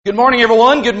Good morning,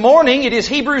 everyone. Good morning. It is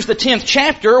Hebrews, the 10th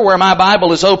chapter, where my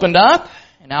Bible is opened up.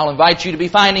 And I'll invite you to be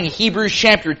finding Hebrews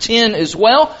chapter 10 as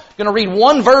well. I'm going to read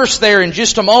one verse there in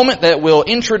just a moment that will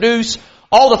introduce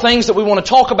all the things that we want to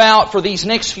talk about for these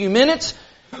next few minutes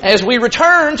as we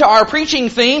return to our preaching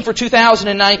theme for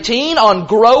 2019 on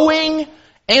growing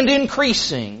and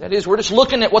increasing. That is, we're just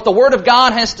looking at what the Word of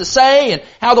God has to say and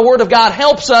how the Word of God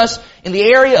helps us in the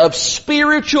area of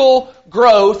spiritual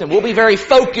growth. And we'll be very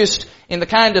focused in the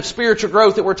kind of spiritual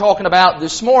growth that we're talking about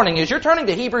this morning. As you're turning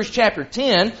to Hebrews chapter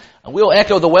 10, we'll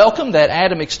echo the welcome that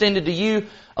Adam extended to you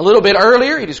a little bit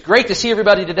earlier. It is great to see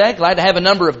everybody today. Glad to have a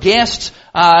number of guests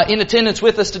in attendance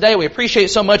with us today. We appreciate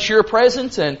so much your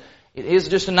presence, and it is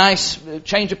just a nice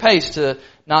change of pace to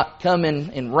not come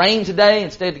in rain today,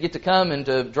 instead to get to come and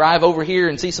to drive over here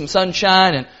and see some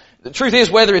sunshine. And the truth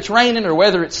is, whether it's raining or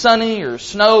whether it's sunny or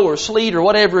snow or sleet or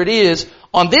whatever it is,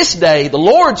 on this day, the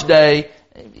Lord's day,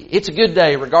 it's a good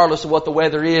day regardless of what the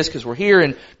weather is, because we're here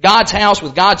in God's house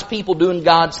with God's people doing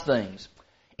God's things.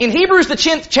 In Hebrews, the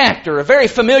 10th chapter, a very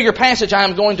familiar passage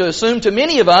I'm going to assume to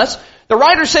many of us, the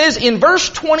writer says in verse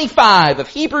 25 of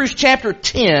Hebrews chapter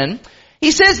 10,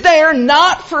 he says there,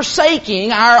 not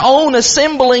forsaking our own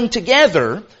assembling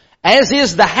together, as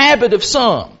is the habit of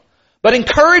some, but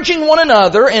encouraging one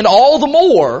another, and all the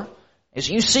more as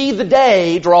you see the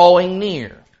day drawing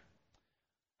near.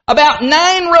 About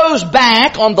 9 rows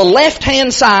back on the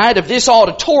left-hand side of this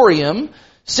auditorium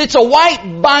sits a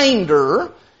white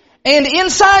binder, and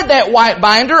inside that white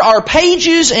binder are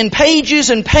pages and pages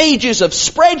and pages of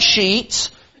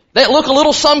spreadsheets that look a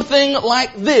little something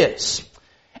like this.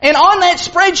 And on that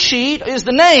spreadsheet is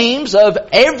the names of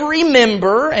every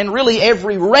member and really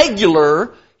every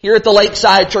regular here at the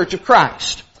Lakeside Church of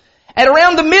Christ. At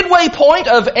around the midway point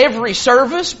of every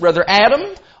service, Brother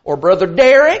Adam or Brother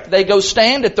Derek, they go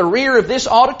stand at the rear of this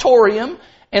auditorium,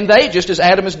 and they, just as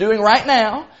Adam is doing right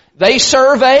now, they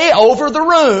survey over the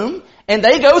room, and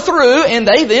they go through and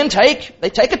they then take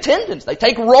attendance. They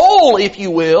take roll, if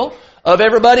you will, of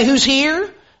everybody who's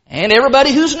here and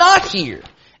everybody who's not here.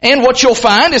 And what you'll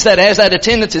find is that as that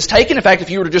attendance is taken, in fact, if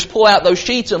you were to just pull out those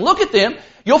sheets and look at them,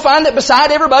 you'll find that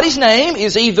beside everybody's name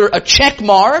is either a check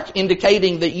mark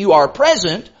indicating that you are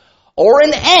present, or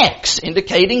an X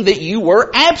indicating that you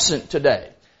were absent today.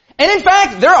 And in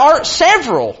fact, there are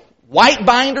several white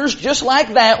binders just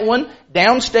like that one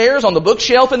downstairs on the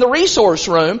bookshelf in the resource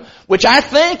room, which I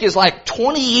think is like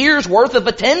 20 years worth of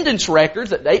attendance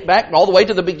records that date back all the way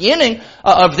to the beginning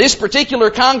of this particular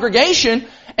congregation.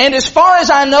 And as far as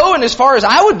I know, and as far as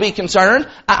I would be concerned,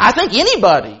 I think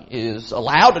anybody is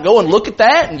allowed to go and look at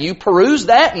that, and you peruse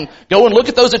that and go and look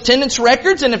at those attendance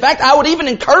records. And in fact, I would even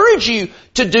encourage you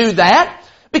to do that,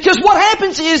 because what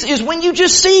happens is when you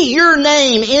just see your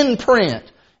name in print,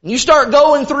 and you start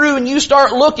going through and you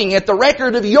start looking at the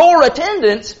record of your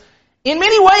attendance, in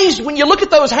many ways, when you look at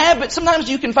those habits, sometimes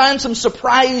you can find some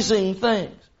surprising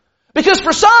things. Because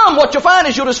for some, what you'll find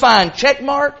is you'll just find check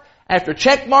mark after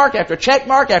check mark after check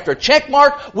mark after check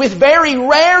mark, with very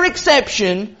rare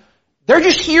exception, they're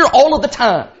just here all of the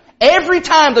time. Every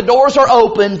time the doors are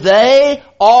open, they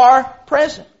are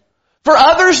present. For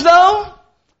others, though,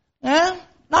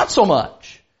 not so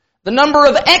much. The number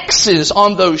of X's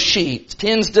on those sheets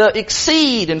tends to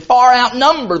exceed and far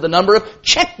outnumber the number of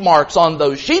check marks on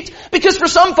those sheets, because for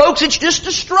some folks it's just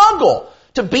a struggle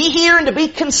to be here and to be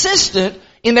consistent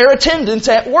in their attendance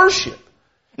at worship.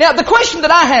 Now, the question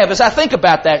that I have as I think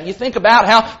about that, and you think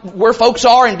about where folks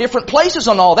are in different places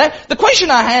and all that, the question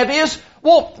I have is,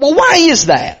 well, why is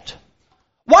that?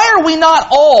 Why are we not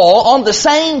all on the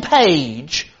same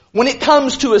page when it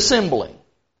comes to assembling?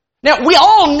 Now, we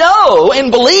all know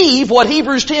and believe what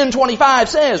Hebrews 10:25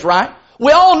 says, right?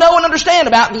 We all know and understand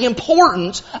about the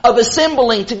importance of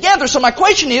assembling together. So my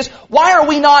question is, why are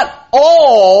we not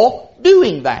all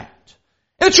doing that?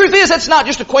 And the truth is, that's not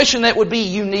just a question that would be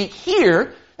unique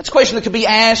here. That's a question that could be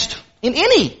asked in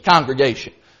any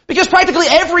congregation. Because practically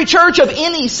every church of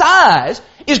any size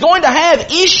is going to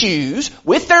have issues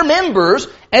with their members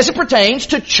as it pertains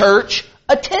to church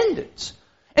attendance.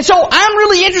 And so I'm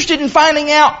really interested in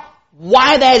finding out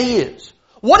why that is.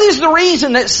 What is the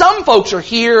reason that some folks are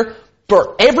here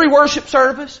for every worship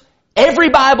service, every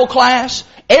Bible class,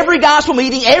 every gospel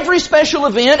meeting, every special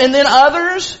event, and then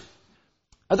others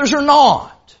are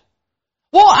not?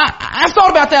 Well, I've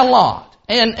thought about that a lot.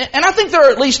 And I think there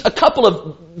are at least a couple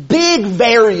of big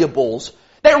variables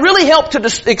that really help to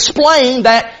explain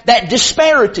that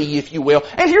disparity, if you will.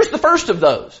 And here's the first of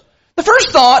those. The first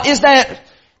thought is that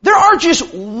there are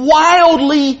just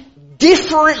wildly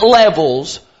different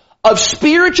levels of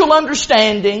spiritual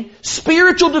understanding,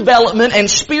 spiritual development, and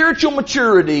spiritual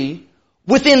maturity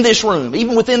within this room,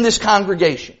 even within this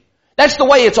congregation. That's the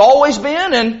way it's always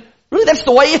been, and really that's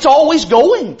the way it's always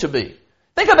going to be.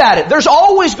 Think about it. There's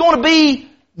always going to be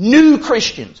new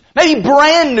Christians. Maybe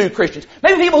brand new Christians.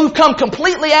 Maybe people who've come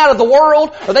completely out of the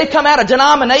world, or they've come out of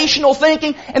denominational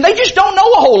thinking, and they just don't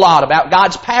know a whole lot about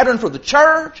God's pattern for the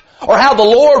church, or how the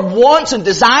Lord wants and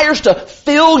desires to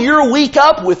fill your week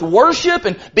up with worship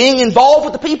and being involved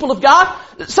with the people of God.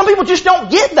 Some people just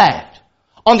don't get that.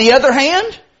 On the other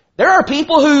hand, there are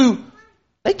people who,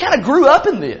 they kind of grew up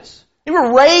in this. They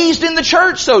were raised in the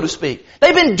church, so to speak.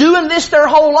 They've been doing this their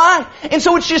whole life. And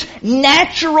so it's just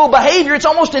natural behavior. It's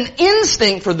almost an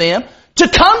instinct for them to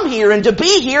come here and to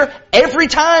be here every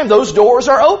time those doors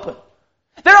are open.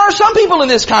 There are some people in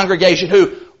this congregation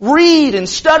who read and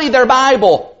study their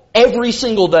Bible every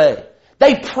single day.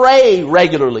 They pray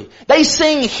regularly. They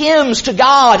sing hymns to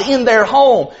God in their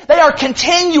home. They are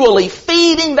continually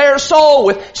feeding their soul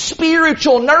with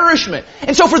spiritual nourishment.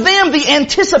 And so for them, the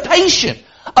anticipation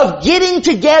of getting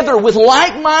together with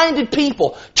like-minded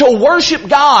people to worship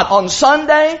God on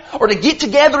Sunday, or to get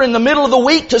together in the middle of the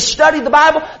week to study the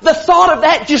Bible, the thought of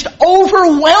that just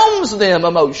overwhelms them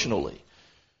emotionally.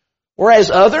 Whereas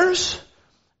others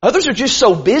are just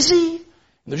so busy,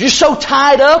 they're just so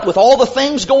tied up with all the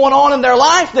things going on in their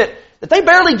life that they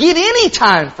barely get any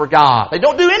time for God. They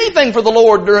don't do anything for the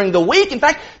Lord during the week. In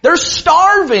fact, they're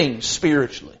starving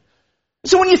spiritually.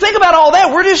 So when you think about all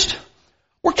that,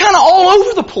 we're kind of all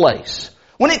over the place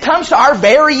when it comes to our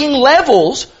varying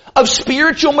levels of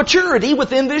spiritual maturity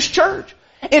within this church.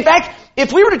 In fact,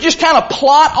 if we were to just kind of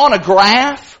plot on a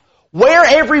graph where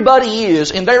everybody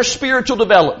is in their spiritual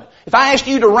development, if I asked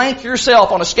you to rank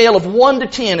yourself on a scale of 1 to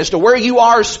 10 as to where you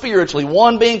are spiritually,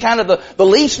 1 being kind of the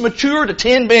least mature to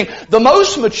 10 being the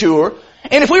most mature,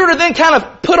 and if we were to then kind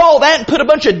of put all that and put a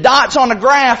bunch of dots on a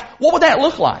graph, what would that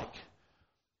look like?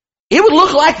 It would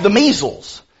look like the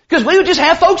measles. Because we would just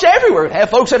have folks everywhere. We'd have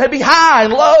folks that would be high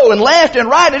and low and left and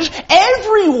right and just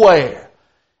everywhere.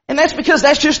 And that's because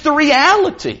that's just the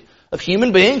reality of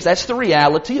human beings. That's the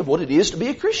reality of what it is to be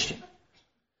a Christian.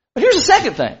 But here's the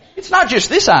second thing. It's not just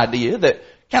this idea that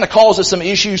kind of causes some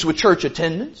issues with church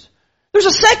attendance. There's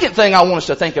a second thing I want us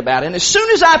to think about. And as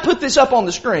soon as I put this up on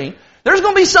the screen, there's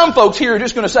going to be some folks here who are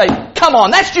just going to say, come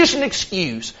on, that's just an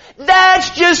excuse. That's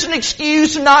just an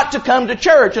excuse not to come to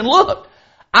church. And look,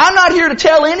 I'm not here to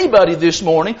tell anybody this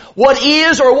morning what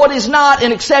is or what is not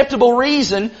an acceptable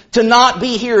reason to not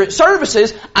be here at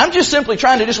services. I'm just simply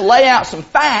trying to just lay out some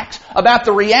facts about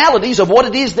the realities of what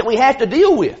it is that we have to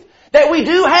deal with. That we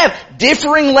do have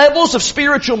differing levels of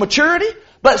spiritual maturity,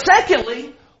 but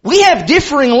secondly, we have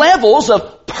differing levels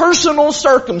of personal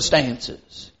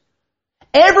circumstances.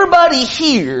 Everybody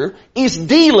here is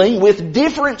dealing with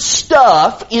different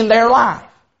stuff in their life.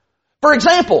 For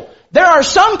example, there are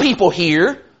some people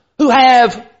here who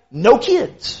have no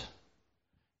kids.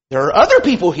 There are other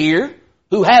people here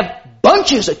who have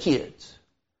bunches of kids.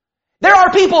 There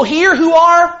are people here who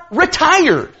are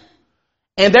retired.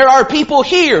 And there are people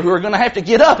here who are going to have to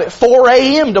get up at 4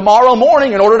 a.m. tomorrow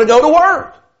morning in order to go to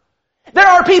work. There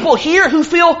are people here who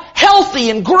feel healthy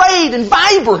and great and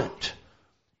vibrant.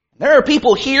 There are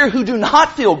people here who do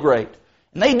not feel great.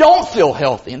 And they don't feel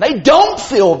healthy. And they don't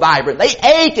feel vibrant. They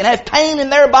ache and have pain in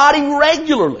their body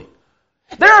regularly.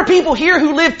 There are people here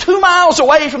who live 2 miles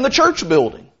away from the church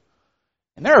building.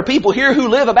 And there are people here who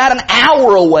live about an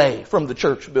hour away from the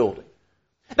church building.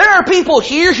 There are people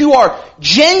here who are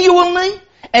genuinely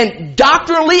and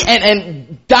doctrinally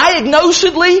and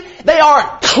diagnosedly, they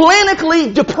are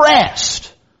clinically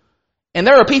depressed. And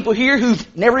there are people here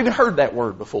who've never even heard that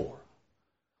word before.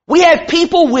 We have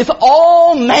people with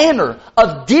all manner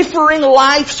of differing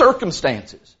life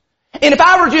circumstances. And if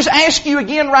I were to just ask you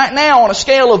again right now on a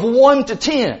scale of 1 to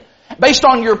 10, based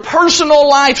on your personal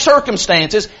life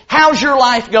circumstances, how's your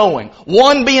life going?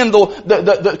 1 being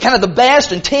the kind of the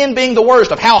best and 10 being the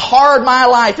worst of how hard my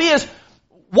life is,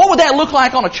 what would that look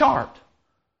like on a chart?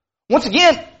 Once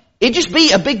again, it'd just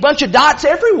be a big bunch of dots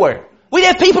everywhere. We'd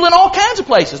have people in all kinds of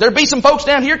places. There'd be some folks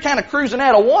down here kind of cruising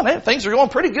at a 1. Hey, things are going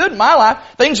pretty good in my life.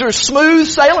 Things are smooth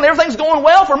sailing. Everything's going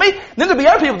well for me. And then there'd be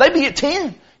other people, they'd be at 10.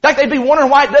 In fact, they'd be wondering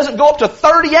why it doesn't go up to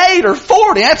 38 or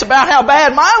 40. That's about how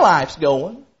bad my life's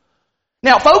going.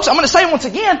 Now, folks, I'm going to say once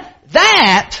again,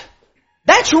 that's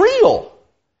real.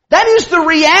 That is the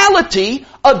reality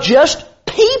of just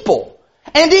people.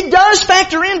 And it does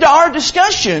factor into our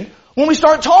discussion when we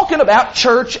start talking about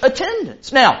church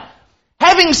attendance. Now,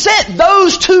 having set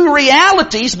those two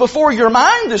realities before your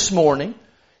mind this morning,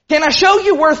 can I show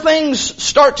you where things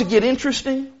start to get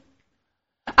interesting?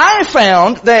 I have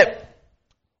found that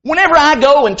whenever I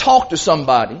go and talk to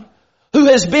somebody who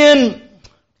has been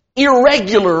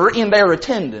irregular in their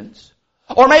attendance.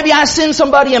 Or maybe I send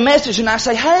somebody a message and I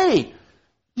say, hey,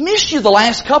 missed you the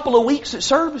last couple of weeks at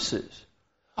services.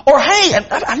 Or hey,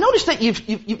 I noticed that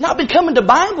you've not been coming to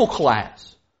Bible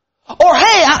class. Or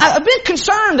hey, I've been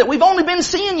concerned that we've only been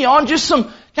seeing you on just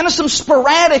some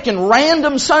sporadic and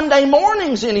random Sunday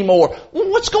mornings anymore. Well,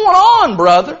 what's going on,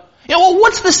 brother? Well,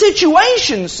 what's the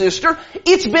situation, sister?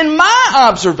 It's been my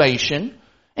observation,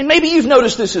 and maybe you've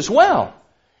noticed this as well,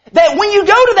 that when you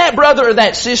go to that brother or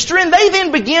that sister and they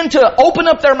then begin to open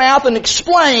up their mouth and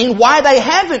explain why they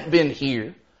haven't been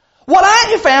here, what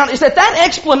I have found is that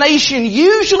explanation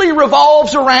usually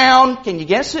revolves around, can you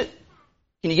guess it?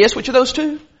 Can you guess which of those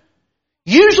two?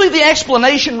 Usually the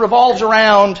explanation revolves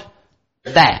around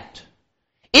that.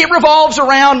 It revolves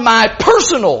around my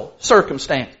personal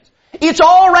circumstances. It's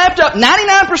all wrapped up,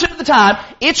 99% of the time,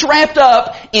 it's wrapped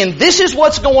up in this is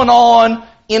what's going on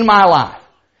in my life.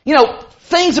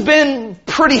 Things have been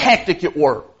pretty hectic at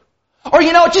work. Or,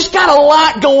 just got a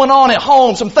lot going on at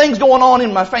home, some things going on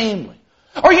in my family.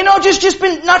 Or, just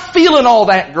been not feeling all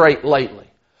that great lately.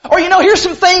 Or, here's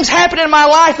some things happening in my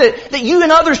life that you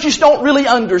and others just don't really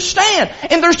understand.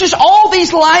 And there's just all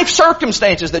these life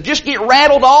circumstances that just get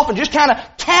rattled off and just kind of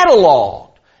cataloged.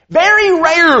 Very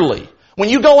rarely, when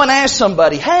you go and ask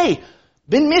somebody, hey,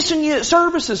 been missing you at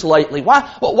services lately.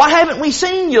 Why haven't we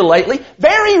seen you lately?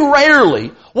 Very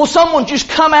rarely will someone just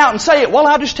come out and say it. Well,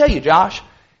 I'll just tell you, Josh,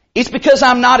 it's because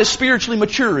I'm not as spiritually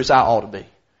mature as I ought to be.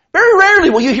 Very rarely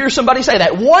will you hear somebody say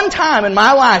that. One time in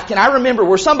my life can I remember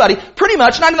where somebody pretty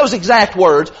much, not in those exact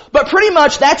words, but pretty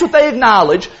much that's what they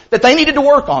acknowledged that they needed to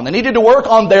work on. They needed to work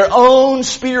on their own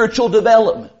spiritual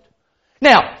development.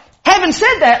 Now, having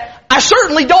said that, I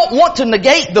certainly don't want to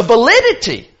negate the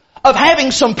validity of having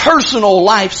some personal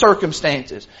life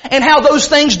circumstances and how those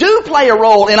things do play a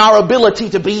role in our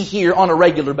ability to be here on a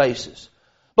regular basis.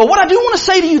 But what I do want to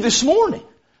say to you this morning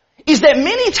is that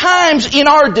many times in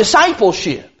our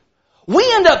discipleship, we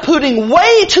end up putting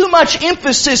way too much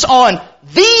emphasis on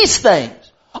these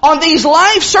things, on these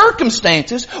life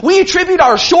circumstances. We attribute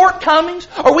our shortcomings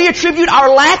or we attribute our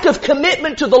lack of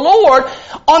commitment to the Lord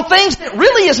on things that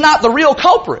really is not the real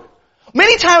culprit.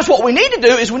 Many times what we need to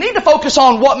do is we need to focus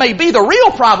on what may be the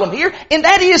real problem here, and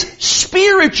that is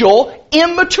spiritual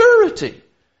immaturity.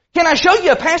 Can I show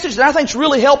you a passage that I think is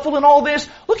really helpful in all this?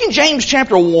 Look in James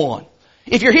chapter 1.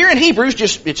 If you're here in Hebrews,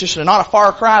 it's just not a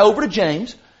far cry over to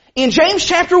James. In James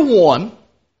chapter 1,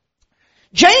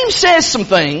 James says some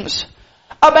things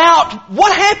about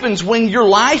what happens when your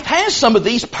life has some of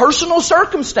these personal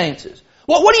circumstances.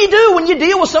 What do you do when you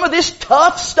deal with some of this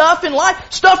tough stuff in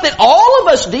life? Stuff that all of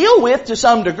us deal with to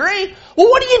some degree. Well,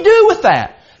 what do you do with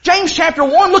that? James chapter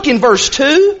 1, look in verse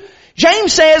 2.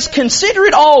 James says, "Consider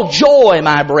it all joy,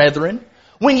 my brethren,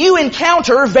 when you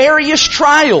encounter various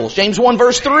trials." James 1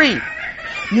 verse 3.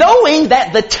 "Knowing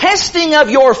that the testing of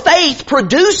your faith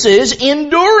produces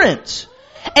endurance.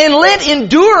 And let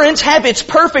endurance have its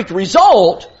perfect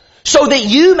result, so that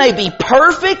you may be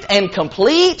perfect and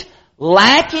complete,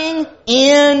 lacking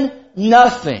in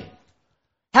nothing."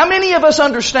 How many of us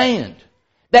understand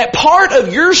that part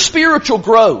of your spiritual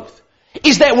growth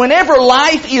is that whenever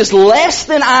life is less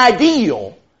than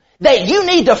ideal, that you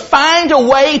need to find a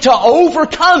way to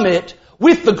overcome it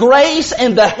with the grace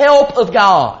and the help of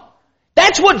God?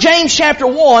 That's what James chapter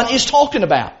 1 is talking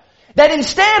about. That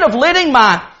instead of letting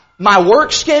my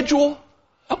work schedule,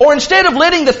 or instead of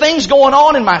letting the things going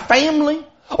on in my family,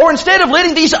 or instead of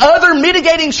letting these other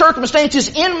mitigating circumstances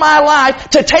in my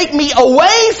life to take me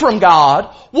away from God,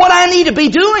 what I need to be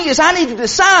doing is I need to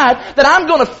decide that I'm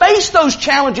going to face those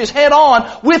challenges head on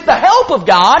with the help of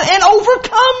God and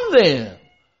overcome them.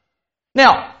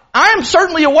 Now, I'm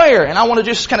certainly aware, and I want to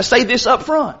just kind of say this up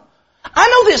front, I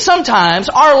know that sometimes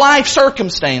our life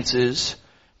circumstances,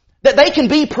 that they can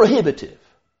be prohibitive.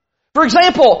 For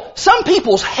example, some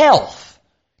people's health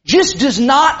just does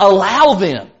not allow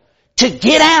them to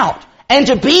get out and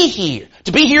to be here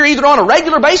either on a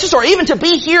regular basis or even to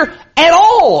be here at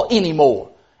all anymore.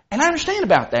 And I understand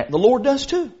about that. The Lord does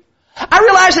too. I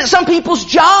realize that some people's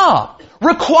job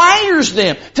requires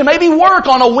them to maybe work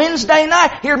on a Wednesday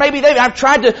night. Here, maybe I've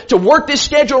tried to work this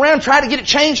schedule around, try to get it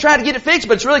changed, try to get it fixed,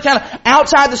 but it's really kind of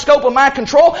outside the scope of my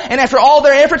control. And after all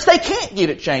their efforts, they can't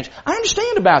get it changed. I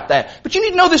understand about that. But you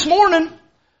need to know this morning,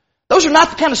 those are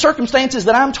not the kind of circumstances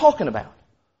that I'm talking about.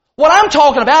 What I'm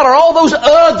talking about are all those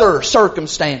other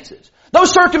circumstances.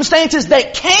 Those circumstances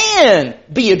that can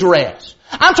be addressed.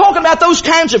 I'm talking about those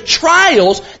kinds of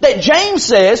trials that James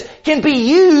says can be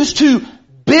used to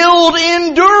build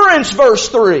endurance, verse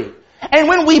 3. And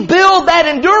when we build that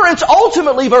endurance,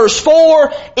 ultimately, verse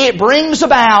 4, it brings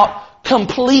about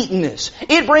completeness.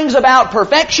 It brings about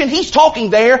perfection. He's talking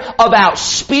there about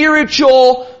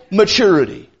spiritual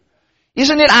maturity.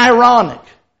 Isn't it ironic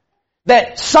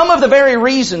that some of the very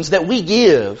reasons that we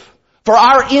give for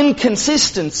our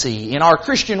inconsistency in our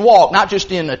Christian walk, not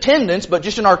just in attendance, but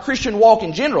just in our Christian walk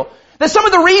in general, that some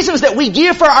of the reasons that we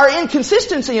give for our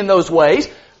inconsistency in those ways,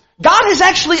 God has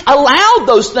actually allowed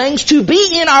those things to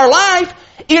be in our life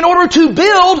in order to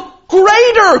build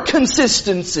greater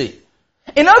consistency.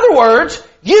 In other words,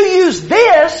 you use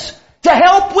this to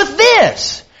help with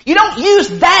this. You don't use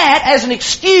that as an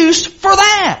excuse for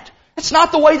that. It's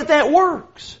not the way that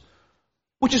works.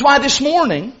 Which is why this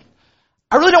morning,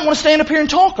 I really don't want to stand up here and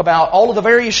talk about all of the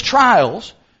various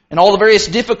trials and all the various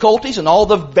difficulties and all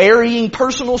the varying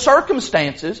personal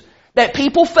circumstances that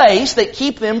people face that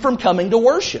keep them from coming to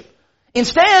worship.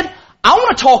 Instead, I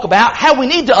want to talk about how we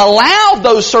need to allow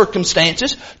those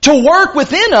circumstances to work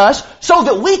within us so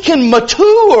that we can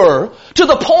mature to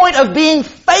the point of being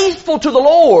faithful to the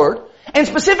Lord, and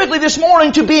specifically this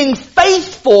morning to being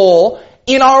faithful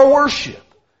in our worship.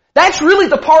 That's really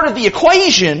the part of the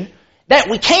equation that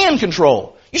we can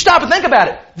control. You stop and think about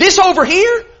it. This over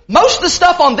here, most of the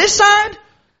stuff on this side,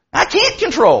 I can't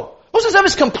control. Most of the stuff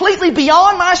is completely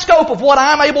beyond my scope of what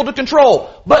I'm able to control.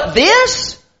 But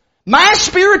this, my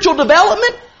spiritual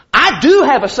development, I do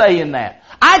have a say in that.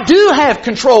 I do have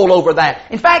control over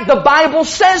that. In fact, the Bible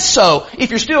says so. If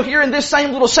you're still here in this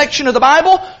same little section of the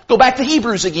Bible, go back to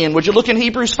Hebrews again. Would you look in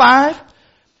Hebrews 5?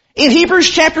 In Hebrews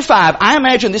chapter 5, I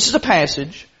imagine this is a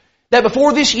passage that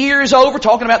before this year is over,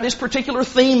 talking about this particular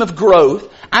theme of growth,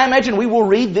 I imagine we will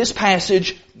read this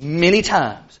passage many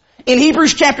times. In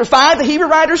Hebrews chapter 5, the Hebrew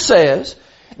writer says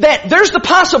that there's the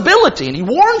possibility, and he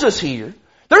warns us here,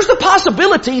 there's the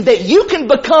possibility that you can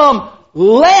become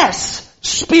less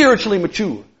spiritually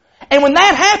mature. And when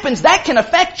that happens, that can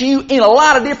affect you in a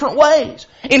lot of different ways.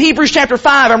 In Hebrews chapter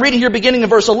 5, I'm reading here beginning in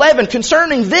verse 11,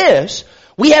 concerning this,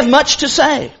 we have much to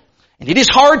say. And it is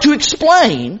hard to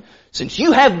explain, since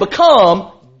you have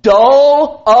become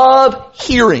dull of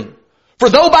hearing. For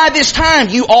though by this time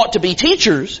you ought to be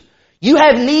teachers, you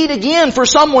have need again for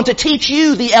someone to teach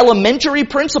you the elementary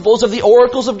principles of the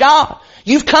oracles of God.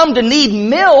 You've come to need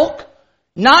milk,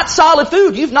 not solid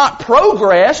food. You've not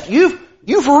progressed, you've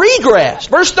regressed.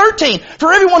 Verse 13,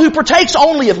 for everyone who partakes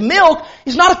only of milk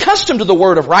is not accustomed to the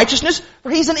word of righteousness,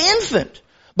 for he's an infant.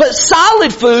 But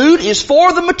solid food is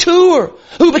for the mature,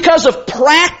 who because of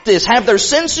practice have their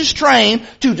senses trained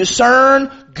to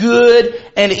discern good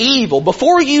and evil.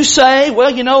 Before you say,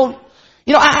 well,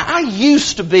 I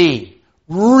used to be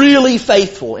really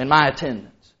faithful in my attendance.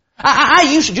 I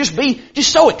used to just be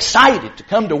so excited to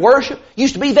come to worship.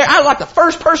 Used to be there. I was like the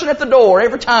first person at the door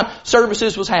every time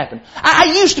services was happening.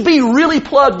 I used to be really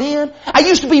plugged in. I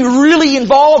used to be really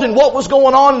involved in what was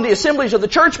going on in the assemblies of the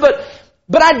church, but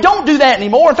I don't do that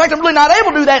anymore. In fact, I'm really not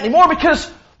able to do that anymore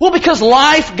because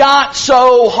life got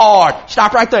so hard.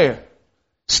 Stop right there.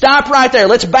 Stop right there.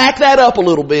 Let's back that up a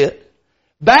little bit.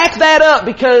 Back that up,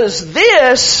 because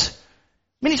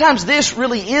many times this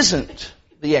really isn't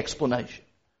the explanation.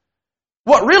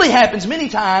 What really happens many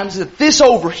times is that this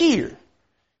over here,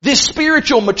 this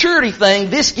spiritual maturity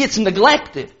thing, this gets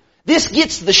neglected. This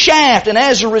gets the shaft, and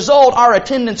as a result, our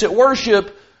attendance at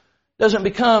worship doesn't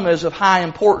become as of high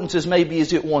importance as maybe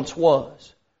as it once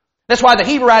was. That's why the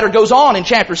Hebrew writer goes on in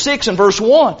chapter 6 and verse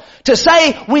 1 to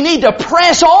say we need to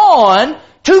press on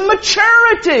to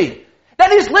maturity.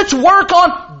 That is, let's work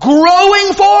on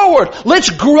growing forward.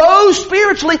 Let's grow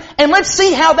spiritually, and let's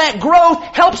see how that growth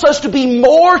helps us to be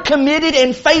more committed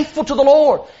and faithful to the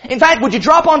Lord. In fact, would you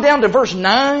drop on down to verse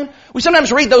 9? We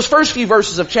sometimes read those first few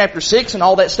verses of chapter 6 and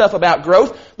all that stuff about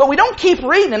growth, but we don't keep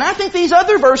reading, and I think these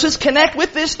other verses connect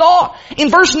with this thought. In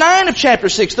verse 9 of chapter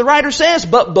 6, the writer says,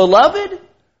 but beloved,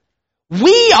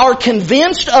 we are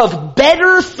convinced of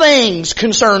better things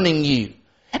concerning you,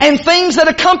 and things that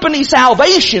accompany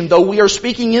salvation, though we are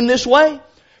speaking in this way.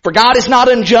 For God is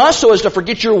not unjust so as to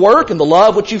forget your work and the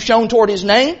love which you've shown toward His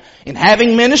name, in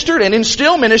having ministered and in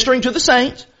still ministering to the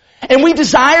saints. And we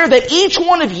desire that each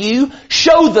one of you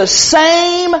show the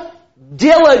same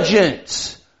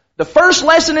diligence. The first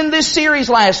lesson in this series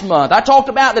last month, I talked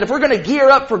about that if we're going to gear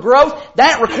up for growth,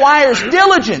 that requires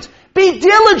diligence. Be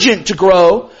diligent to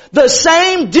grow, the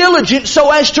same diligence so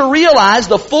as to realize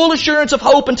the full assurance of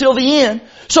hope until the end,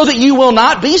 so that you will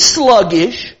not be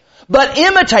sluggish, but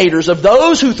imitators of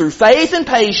those who through faith and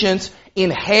patience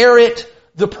inherit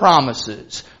the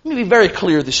promises. Let me be very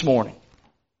clear this morning.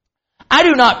 I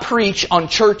do not preach on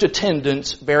church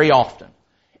attendance very often.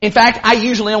 In fact, I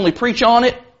usually only preach on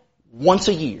it once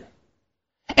a year.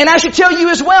 And I should tell you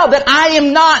as well that I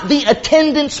am not the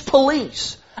attendance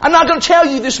police. I'm not going to tell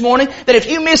you this morning that if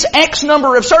you miss X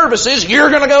number of services, you're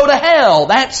going to go to hell.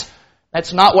 That's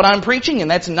not what I'm preaching, and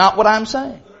that's not what I'm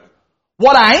saying.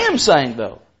 What I am saying,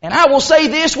 though, and I will say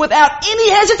this without any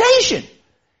hesitation,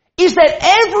 is that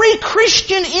every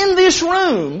Christian in this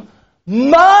room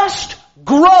must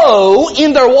grow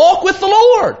in their walk with the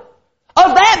Lord.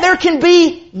 Of that there can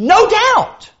be no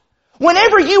doubt.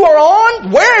 Whenever you are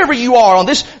on, wherever you are on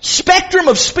this spectrum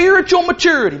of spiritual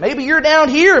maturity, maybe you're down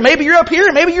here, or maybe you're up here,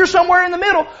 or maybe you're somewhere in the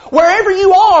middle, wherever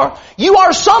you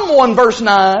are someone, verse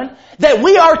 9, that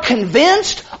we are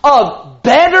convinced of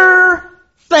better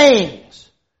things.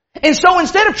 And so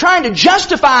instead of trying to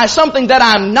justify something that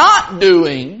I'm not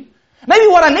doing, maybe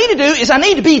what I need to do is I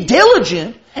need to be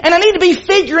diligent, and I need to be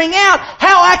figuring out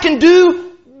how I can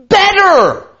do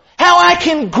better, how I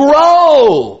can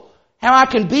grow, how I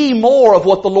can be more of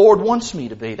what the Lord wants me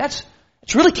to be.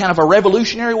 It's really kind of a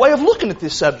revolutionary way of looking at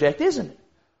this subject, isn't it?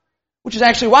 Which is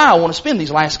actually why I want to spend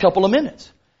these last couple of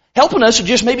minutes helping us to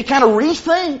just maybe kind of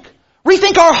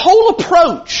rethink our whole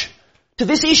approach to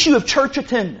this issue of church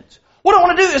attendance. What I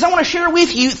want to do is I want to share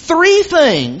with you 3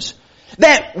 things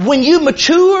that when you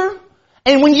mature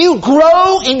and when you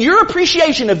grow in your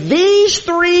appreciation of these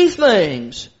 3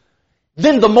 things,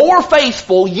 then the more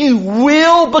faithful you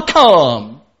will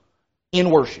become in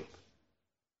worship.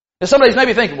 Now somebody's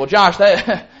maybe thinking, well, Josh,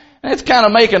 that's kind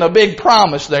of making a big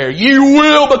promise there. You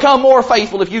will become more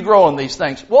faithful if you grow in these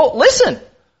things. Well, listen,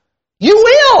 you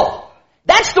will.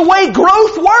 That's the way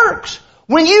growth works.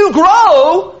 When you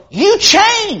grow, you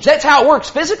change. That's how it works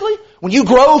physically. When you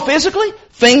grow physically,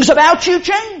 things about you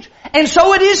change. And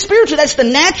so it is spiritually. That's the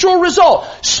natural result.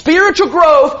 Spiritual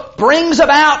growth brings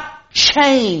about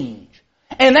change.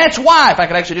 And that's why, if I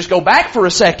could actually just go back for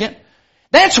a second,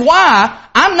 that's why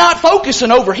I'm not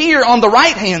focusing over here on the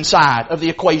right-hand side of the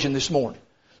equation this morning.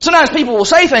 Sometimes people will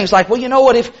say things like, well, you know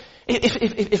what,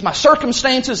 if my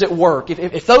circumstances at work,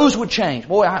 if those would change,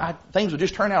 boy, things would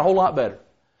just turn out a whole lot better.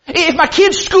 If my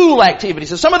kids' school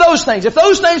activities and some of those things, if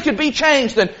those things could be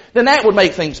changed, then that would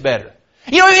make things better.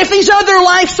 You know, if these other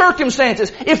life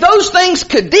circumstances, if those things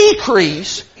could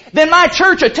decrease, then my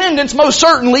church attendance most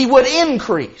certainly would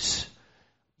increase.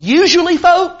 Usually,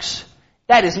 folks,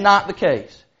 that is not the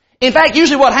case. In fact,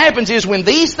 usually what happens is when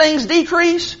these things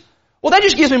decrease, well, that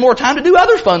just gives me more time to do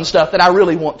other fun stuff that I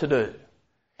really want to do.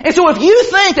 And so if you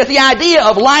think that the idea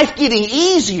of life getting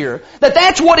easier,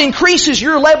 that's what increases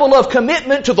your level of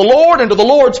commitment to the Lord and to the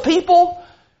Lord's people,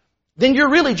 then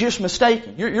you're really just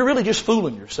mistaken. You're really just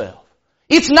fooling yourself.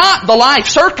 It's not the life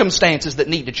circumstances that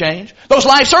need to change. Those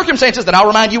life circumstances that I'll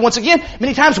remind you once again,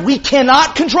 many times we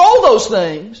cannot control those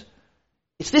things.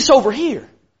 It's this over here.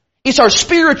 It's our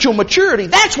spiritual maturity.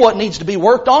 That's what needs to be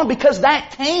worked on because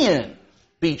that can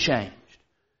be changed.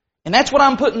 And that's what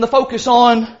I'm putting the focus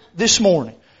on this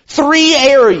morning. 3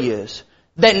 areas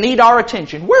that need our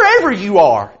attention. Wherever you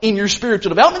are in your spiritual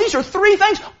development, these are 3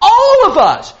 things all of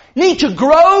us need to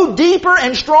grow deeper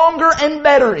and stronger and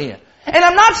better in. And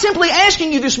I'm not simply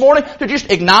asking you this morning to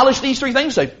just acknowledge these 3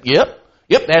 things and say, yep,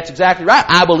 that's exactly right.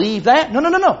 I believe that.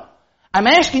 No. I'm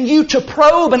asking you to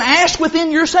probe and ask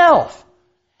within yourself,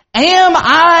 am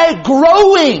I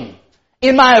growing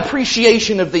in my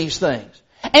appreciation of these things?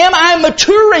 Am I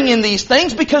maturing in these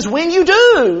things? Because when you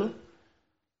do,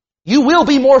 you will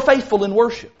be more faithful in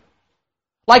worship.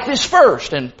 Like this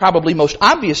first and probably most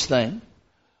obvious thing,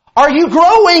 are you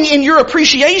growing in your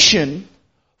appreciation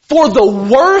for the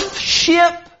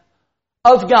worthship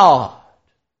of God?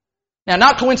 Now,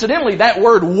 not coincidentally, that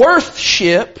word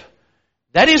worthship,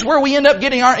 that is where we end up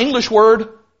getting our English word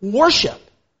worship.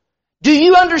 Do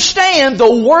you understand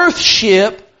the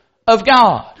worthship of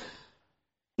God?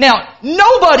 Now,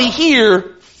 nobody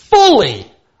here fully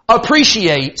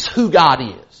appreciates who God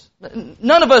is.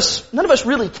 None of us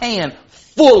really can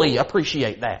fully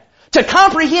appreciate that. To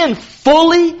comprehend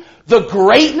fully the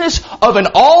greatness of an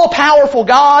all-powerful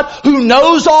God who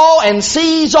knows all and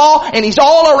sees all and He's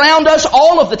all around us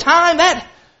all of the time, that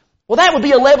would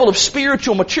be a level of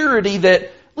spiritual maturity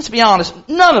that, let's be honest,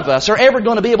 none of us are ever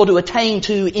going to be able to attain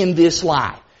to in this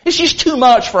life. It's just too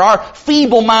much for our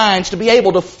feeble minds to be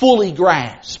able to fully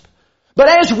grasp. But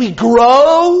as we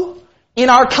grow in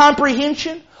our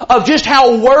comprehension of just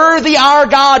how worthy our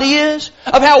God is,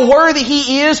 of how worthy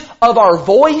He is of our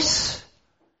voice,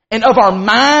 and of our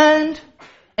mind,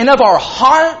 and of our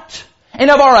heart, and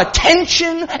of our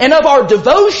attention, and of our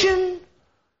devotion,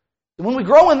 when we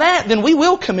grow in that, then we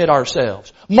will commit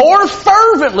ourselves more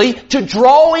fervently to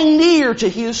drawing near to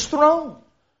His throne.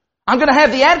 I'm going to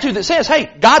have the attitude that says, hey,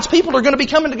 God's people are going to be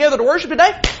coming together to worship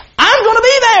today. I'm going to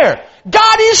be there.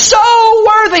 God is so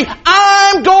worthy.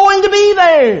 I'm going to be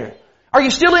there. Are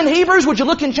you still in Hebrews? Would you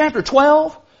look in chapter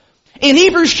 12? In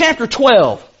Hebrews chapter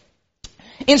 12,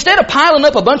 instead of piling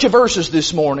up a bunch of verses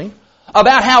this morning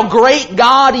about how great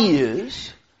God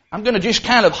is, I'm going to just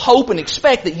kind of hope and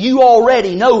expect that you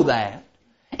already know that.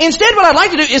 Instead, what I'd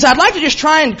like to do is I'd like to just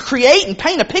try and create and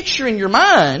paint a picture in your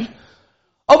mind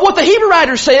of what the Hebrew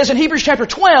writer says in Hebrews chapter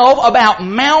 12 about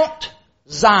Mount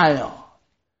Zion.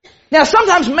 Now,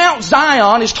 sometimes Mount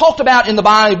Zion is talked about in the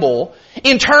Bible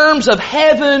in terms of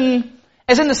heaven,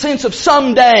 as in the sense of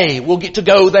someday we'll get to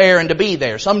go there and to be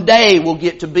there. Someday we'll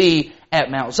get to be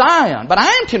at Mount Zion. But I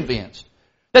am convinced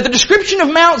that the description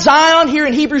of Mount Zion here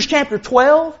in Hebrews chapter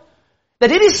 12,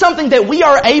 that it is something that we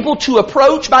are able to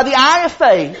approach by the eye of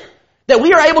faith, that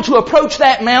we are able to approach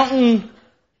that mountain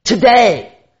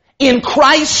today. In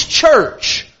Christ's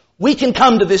church, we can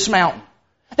come to this mountain.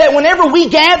 That whenever we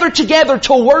gather together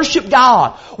to worship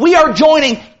God, we are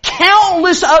joining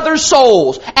countless other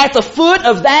souls at the foot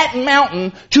of that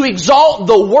mountain to exalt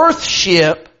the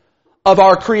worship of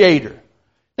our Creator.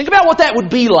 Think about what that would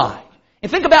be like. And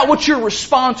think about what your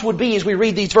response would be as we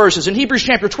read these verses. In Hebrews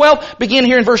chapter 12, begin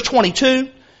here in verse 22.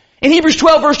 In Hebrews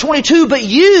 12 verse 22, but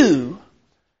you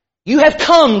have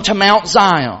come to Mount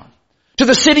Zion, to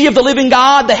the city of the living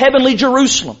God, the heavenly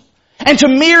Jerusalem, and to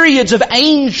myriads of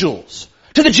angels,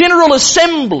 to the general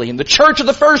assembly and the church of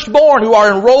the firstborn who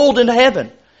are enrolled into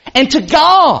heaven, and to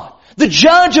God, the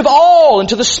judge of all, and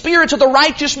to the spirits of the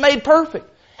righteous made perfect,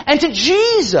 and to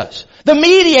Jesus, the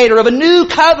mediator of a new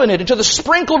covenant, and to the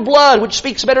sprinkled blood which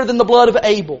speaks better than the blood of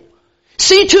Abel.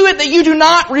 See to it that you do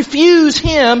not refuse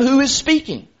him who is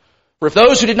speaking. For if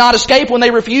those who did not escape when they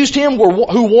refused him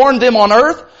who warned them on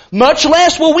earth, much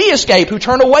less will we escape who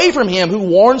turn away from him who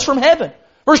warns from heaven.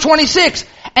 Verse 26,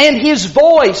 and his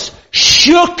voice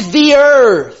shook the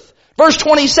earth. Verse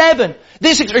 27,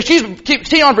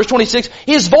 continue on verse 26,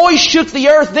 his voice shook the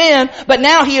earth then, but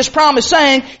now he has promised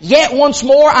saying, yet once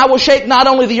more I will shake not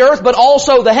only the earth, but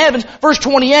also the heavens. Verse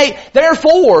 28,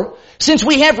 therefore, since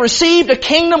we have received a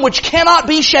kingdom which cannot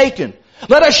be shaken,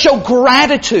 let us show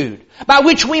gratitude, by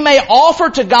which we may offer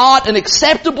to God an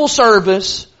acceptable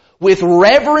service with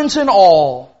reverence and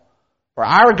awe, for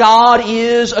our God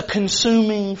is a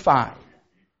consuming fire.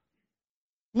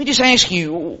 Let me just ask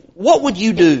you, what would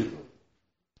you do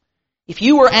if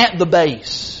you were at the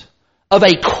base of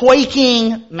a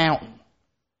quaking mountain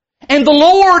and the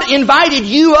Lord invited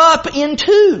you up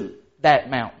into that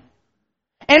mountain?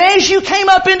 And as you came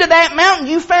up into that mountain,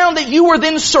 you found that you were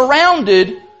then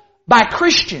surrounded by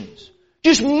Christians.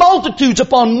 Just multitudes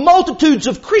upon multitudes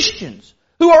of Christians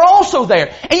who are also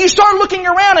there. And you start looking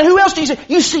around, and who else do you see?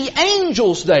 You see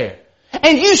angels there.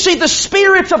 And you see the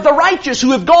spirits of the righteous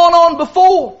who have gone on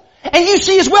before. And you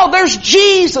see as well, there's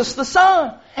Jesus the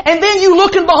Son. And then you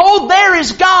look and behold, there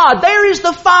is God. There is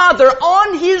the Father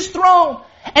on His throne.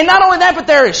 And not only that, but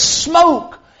there is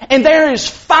smoke. And there is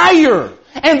fire.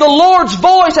 And the Lord's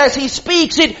voice as He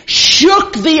speaks, it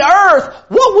shook the earth.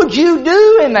 What would you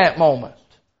do in that moment?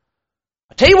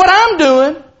 I'll tell you what I'm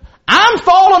doing. I'm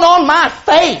falling on my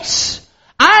face.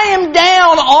 I am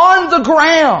down on the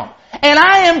ground. And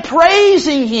I am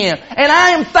praising Him. And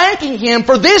I am thanking Him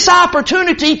for this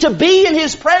opportunity to be in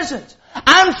His presence.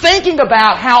 I'm thinking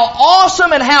about how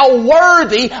awesome and how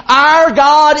worthy our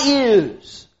God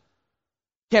is.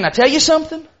 Can I tell you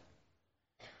something?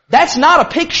 That's not a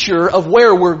picture of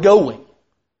where we're going.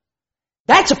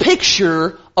 That's a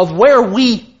picture of where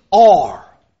we are.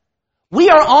 We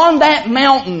are on that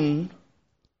mountain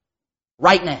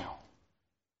right now.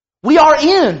 We are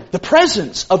in the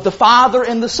presence of the Father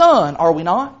and the Son, are we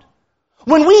not?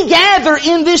 When we gather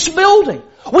in this building,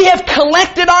 we have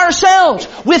collected ourselves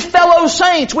with fellow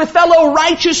saints, with fellow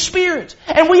righteous spirits,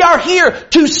 and we are here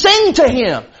to sing to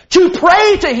Him, to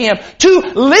pray to Him, to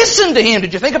listen to Him.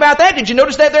 Did you think about that? Did you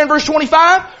notice that there in verse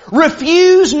 25?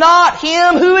 Refuse not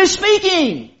Him who is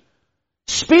speaking.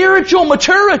 Spiritual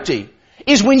maturity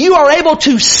is when you are able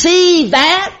to see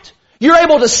that, you're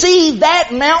able to see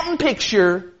that mountain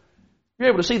picture, you're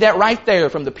able to see that right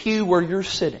there from the pew where you're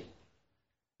sitting.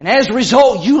 And as a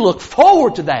result, you look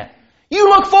forward to that. You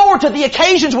look forward to the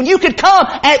occasions when you could come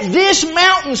at this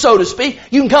mountain, so to speak.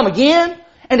 You can come again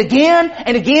and again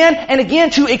and again and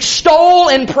again to extol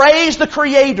and praise the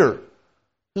Creator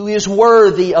who is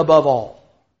worthy above all.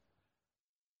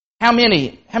 How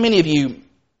many of you,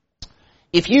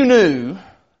 if you knew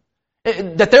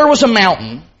that there was a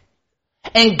mountain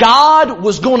and God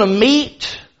was going to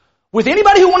meet with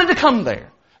anybody who wanted to come there,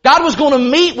 God was going to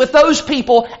meet with those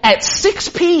people at 6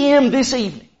 p.m. this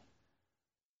evening,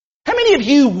 how many of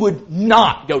you would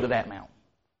not go to that mountain?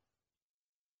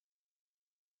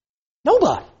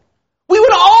 Nobody. We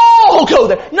would all go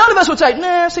there. None of us would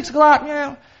say, 6 o'clock,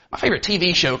 my favorite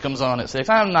TV show comes on at 6.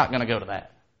 I'm not going to go to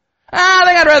that. I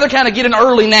think I'd rather kind of get an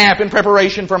early nap in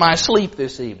preparation for my sleep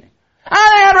this evening. I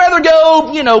think I'd rather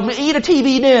go, eat a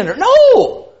TV dinner.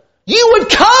 No! You would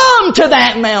come to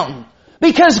that mountain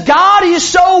because God is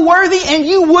so worthy and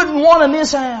you wouldn't want to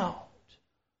miss out.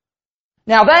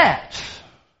 Now that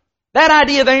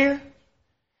idea there,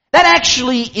 that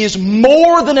actually is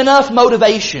more than enough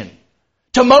motivation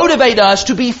to motivate us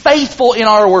to be faithful in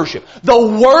our worship. The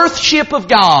worship of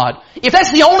God. If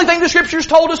that's the only thing the Scriptures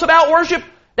told us about worship,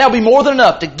 that'll be more than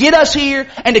enough to get us here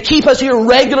and to keep us here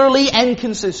regularly and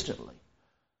consistently.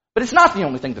 But it's not the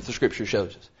only thing that the Scripture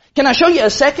shows us. Can I show you a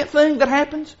second thing that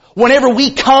happens whenever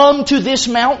we come to this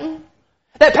mountain?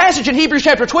 That passage in Hebrews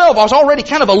chapter 12, I was already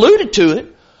kind of alluded to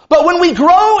it. But when we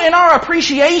grow in our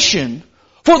appreciation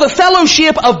for the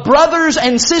fellowship of brothers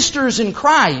and sisters in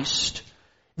Christ,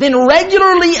 then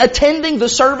regularly attending the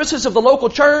services of the local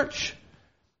church,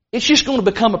 it's just going to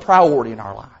become a priority in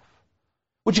our life.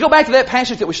 Would you go back to that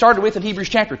passage that we started with in Hebrews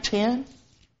chapter 10?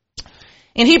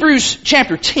 In Hebrews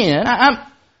chapter 10, I'm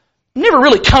never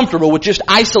really comfortable with just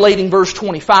isolating verse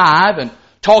 25 and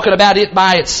talking about it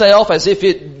by itself as if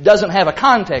it doesn't have a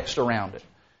context around it.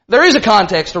 There is a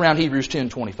context around Hebrews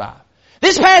 10:25.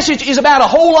 This passage is about a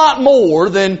whole lot more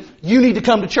than you need to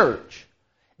come to church.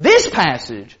 This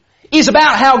passage is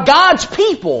about how God's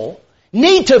people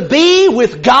need to be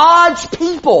with God's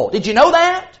people. Did you know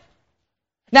that?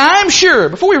 Now I'm sure,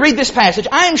 before we read this passage,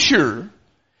 I am sure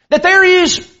that there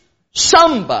is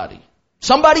somebody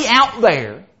out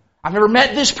there. I've never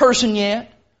met this person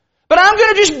yet, but I'm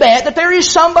going to just bet that there is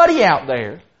somebody out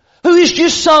there who is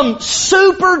just some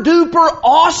super duper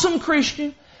awesome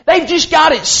Christian. They've just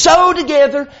got it so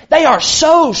together. They are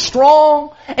so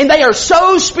strong and they are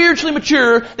so spiritually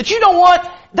mature that you know what?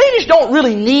 They just don't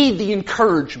really need the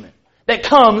encouragement that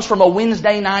comes from a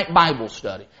Wednesday night Bible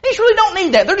study. They just really don't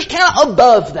need that. They're just kind of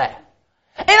above that.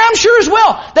 And I'm sure as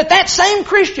well that same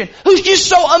Christian who's just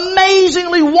so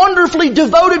amazingly, wonderfully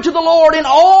devoted to the Lord in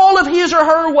all of his or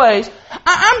her ways,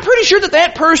 I'm pretty sure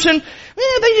that person,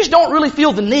 they just don't really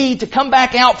feel the need to come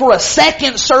back out for a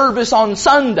second service on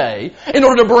Sunday in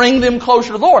order to bring them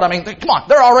closer to the Lord. I mean, come on,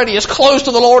 they're already as close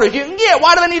to the Lord as you can get.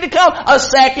 Why do they need to come a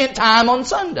second time on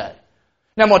Sunday?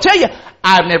 Now I'm going to tell you,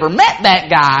 I've never met that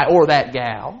guy or that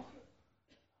gal.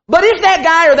 But if that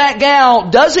guy or that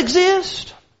gal does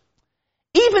exist,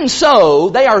 even so,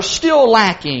 they are still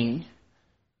lacking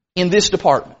in this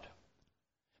department.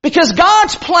 Because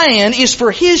God's plan is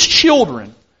for His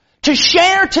children to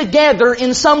share together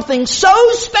in something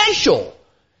so special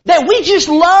that we just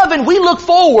love and we look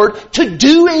forward to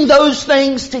doing those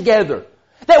things together.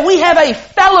 That we have a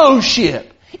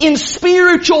fellowship in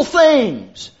spiritual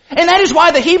things. And that is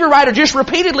why the Hebrew writer just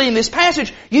repeatedly in this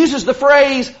passage uses the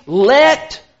phrase,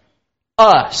 let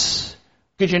us.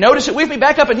 Could you notice it with me?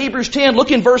 Back up in Hebrews 10,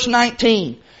 look in verse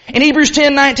 19. In Hebrews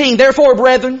 10:19, therefore,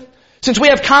 brethren, since we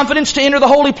have confidence to enter the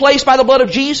holy place by the blood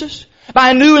of Jesus, by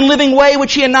a new and living way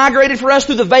which He inaugurated for us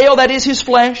through the veil that is His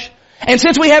flesh, and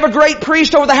since we have a great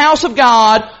priest over the house of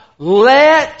God,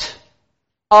 let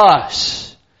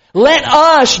us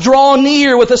draw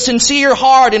near with a sincere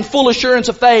heart and full assurance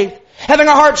of faith, having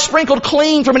our hearts sprinkled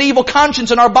clean from an evil conscience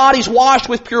and our bodies washed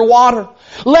with pure water.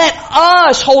 Let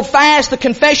us hold fast the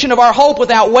confession of our hope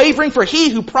without wavering, for He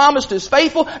who promised is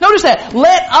faithful. Notice that.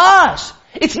 Let us.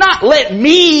 It's not let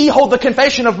me hold the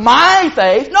confession of my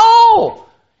faith. No.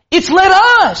 It's let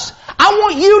us. I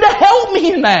want you to help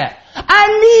me in that. I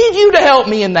need you to help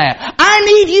me in that. I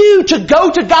need you to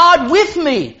go to God with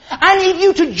me. I need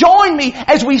you to join me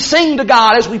as we sing to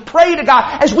God, as we pray to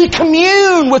God, as we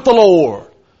commune with the Lord.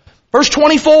 Verse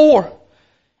 24,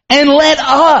 and let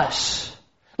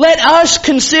us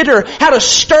consider how to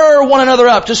stir one another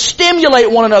up, to stimulate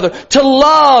one another, to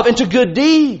love and to good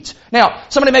deeds. Now,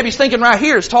 somebody may be thinking right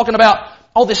here is talking about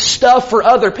all this stuff for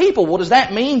other people. Well, does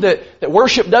that mean that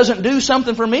worship doesn't do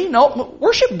something for me? No,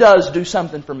 worship does do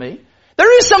something for me.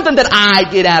 There is something that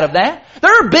I get out of that.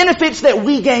 There are benefits that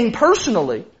we gain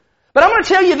personally. But I'm going to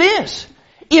tell you this.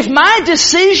 If my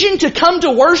decision to come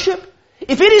to worship,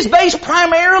 if it is based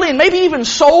primarily and maybe even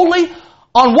solely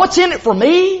on what's in it for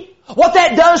me, what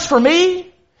that does for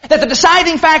me, that the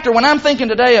deciding factor when I'm thinking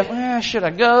today of, should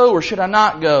I go or should I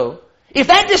not go? If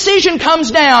that decision comes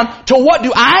down to what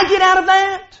do I get out of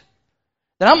that,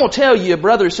 then I'm going to tell you,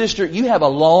 brother or sister, you have a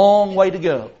long way to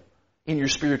go in your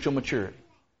spiritual maturity.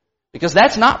 Because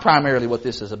that's not primarily what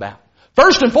this is about.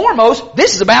 First and foremost,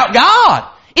 this is about God.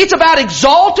 It's about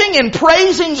exalting and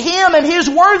praising Him and His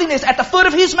worthiness at the foot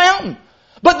of His mountain.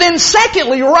 But then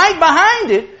secondly, right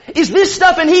behind it, is this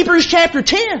stuff in Hebrews chapter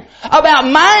 10 about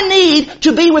my need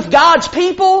to be with God's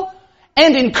people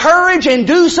and encourage and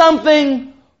do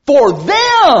something for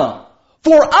them,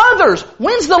 for others.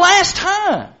 When's the last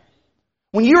time?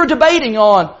 When you were debating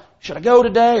on, should I go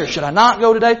today or should I not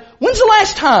go today? When's the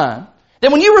last time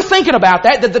that when you were thinking about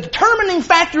that the determining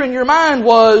factor in your mind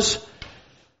was,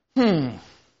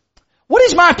 what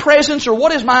is my presence or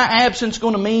what is my absence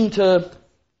going to mean to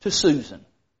Susan?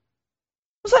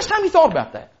 When's the last time you thought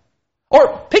about that?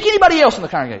 Or pick anybody else in the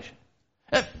congregation.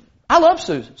 I love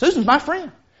Susan. Susan's my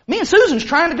friend. Me and Susan's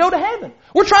trying to go to heaven.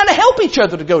 We're trying to help each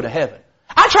other to go to heaven.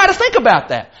 I try to think about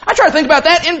that. I try to think about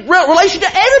that in relation to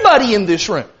everybody in this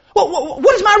room.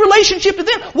 What is my relationship to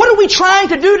them? What are we trying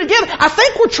to do together? I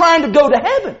think we're trying to go to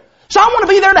heaven. So I want to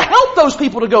be there to help those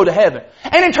people to go to heaven.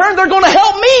 And in turn, they're going to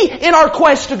help me in our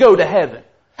quest to go to heaven.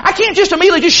 I can't just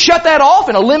immediately just shut that off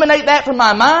and eliminate that from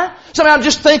my mind. Somehow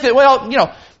just think that,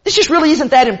 this just really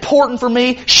isn't that important for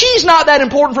me. She's not that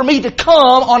important for me to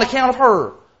come on account of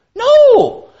her.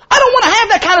 No! I don't want to have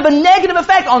that kind of a negative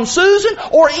effect on Susan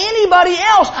or anybody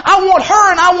else. I want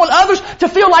her and I want others to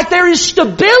feel like there is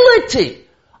stability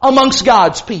amongst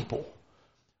God's people.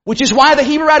 Which is why the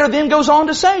Hebrew writer then goes on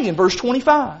to say in verse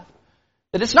 25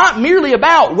 that it's not merely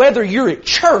about whether you're at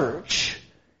church.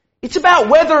 It's about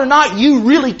whether or not you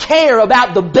really care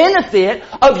about the benefit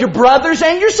of your brothers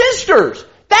and your sisters.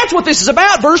 That's what this is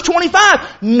about. Verse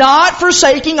 25. Not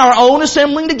forsaking our own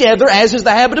assembling together, as is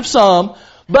the habit of some,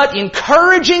 but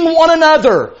encouraging one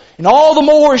another, and all the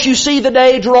more as you see the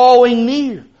day drawing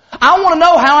near. I want to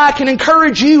know how I can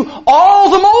encourage you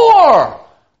all the more,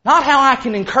 not how I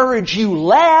can encourage you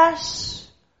less.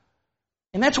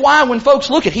 And that's why when folks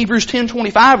look at Hebrews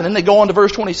 10:25 and then they go on to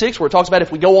verse 26 where it talks about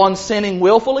if we go on sinning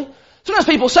willfully, sometimes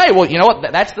people say, well, you know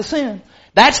what, that's the sin.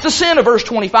 That's the sin of verse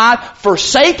 25.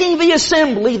 Forsaking the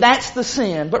assembly, that's the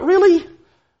sin. But really,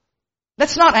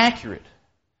 that's not accurate.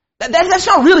 That's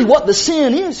not really what the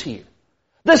sin is here.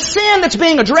 The sin that's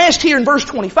being addressed here in verse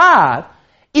 25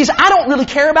 is I don't really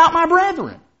care about my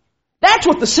brethren. That's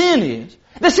what the sin is.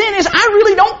 The sin is I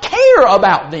really don't care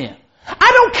about them.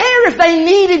 I don't care if they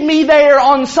needed me there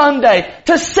on Sunday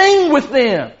to sing with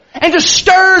them and to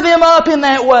stir them up in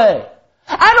that way.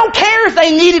 I don't care if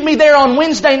they needed me there on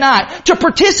Wednesday night to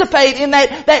participate in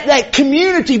that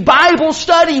community Bible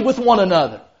study with one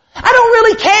another. I don't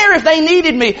really care if they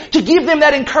needed me to give them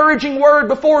that encouraging word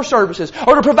before services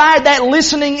or to provide that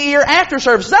listening ear after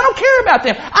services. I don't care about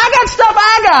them. I got stuff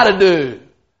I got to do.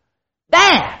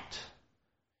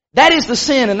 That is the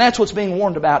sin, and that's what's being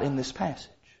warned about in this passage.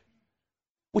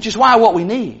 Which is why what we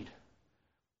need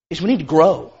is we need to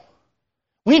grow.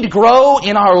 We need to grow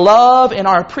in our love and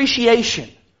our appreciation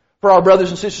for our brothers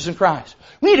and sisters in Christ.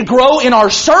 We need to grow in our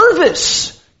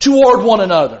service toward one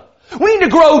another. We need to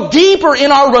grow deeper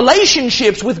in our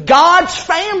relationships with God's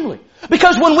family.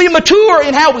 Because when we mature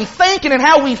in how we think and in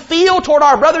how we feel toward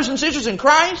our brothers and sisters in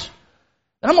Christ,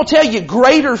 then I'm going to tell you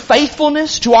greater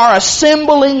faithfulness to our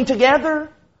assembling together,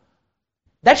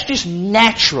 that's just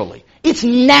naturally. It's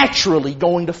naturally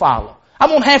going to follow. I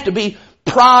won't have to be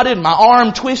prodded, my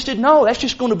arm twisted. No, that's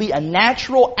just going to be a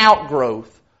natural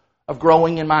outgrowth of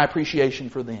growing in my appreciation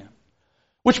for them.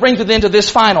 Which brings us then to this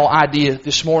final idea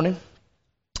this morning.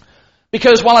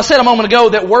 Because while I said a moment ago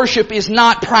that worship is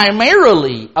not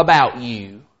primarily about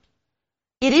you,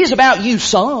 it is about you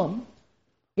some.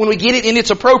 When we get it in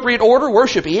its appropriate order,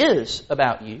 worship is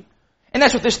about you. And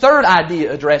that's what this third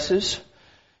idea addresses.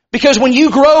 Because when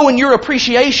you grow in your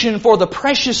appreciation for the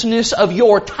preciousness of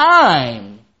your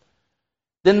time,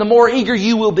 then the more eager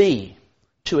you will be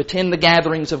to attend the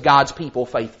gatherings of God's people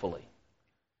faithfully.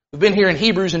 We've been here in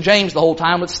Hebrews and James the whole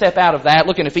time. Let's step out of that.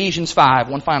 Look in Ephesians 5,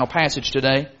 one final passage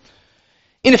today.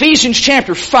 In Ephesians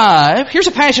chapter 5, here's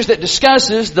a passage that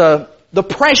discusses the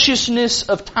preciousness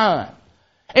of time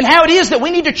and how it is that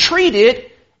we need to treat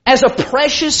it as a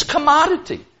precious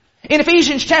commodity. In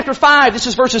Ephesians chapter 5, this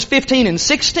is verses 15 and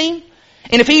 16.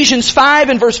 In Ephesians 5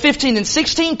 and verse 15 and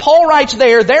 16, Paul writes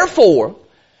there, therefore,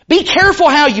 be careful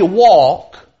how you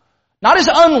walk, not as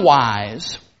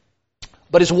unwise,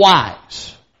 but as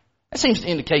wise. That seems to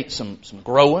indicate some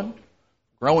growing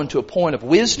to a point of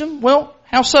wisdom. Well,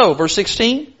 how so? Verse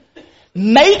 16.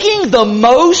 Making the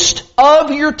most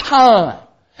of your time.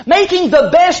 Making the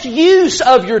best use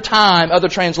of your time, other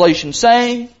translations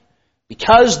say,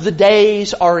 because the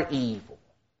days are evil.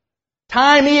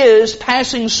 Time is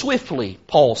passing swiftly,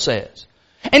 Paul says.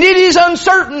 And it is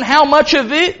uncertain how much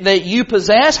of it that you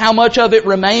possess, how much of it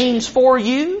remains for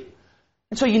you.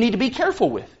 And so you need to be careful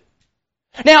with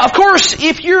it. Now, of course,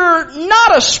 if you're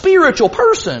not a spiritual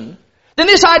person, then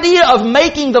this idea of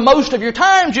making the most of your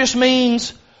time just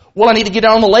means, well, I need to get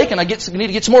out on the lake and I need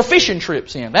to get some more fishing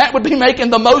trips in. That would be making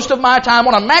the most of my time.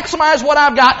 I want to maximize what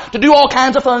I've got to do all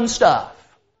kinds of fun stuff.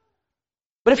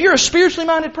 But if you're a spiritually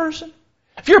minded person,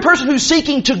 if you're a person who's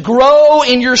seeking to grow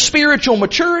in your spiritual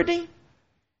maturity,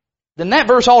 then that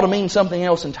verse ought to mean something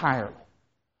else entirely.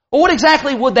 Well, what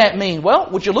exactly would that mean? Well,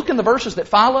 would you look in the verses that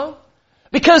follow?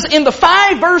 Because in the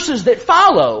 5 verses that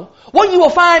follow, what you will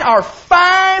find are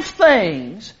 5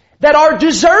 things that are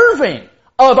deserving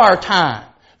of our time.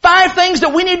 5 things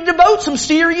that we need to devote some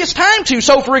serious time to.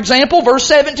 So, for example, verse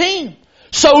 17.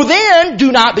 So then,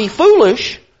 do not be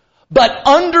foolish, but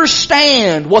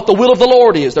understand what the will of the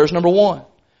Lord is. There's number 1.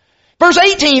 Verse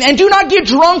 18, and do not get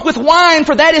drunk with wine,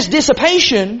 for that is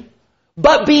dissipation,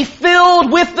 but be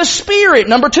filled with the Spirit.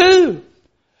 Number 2.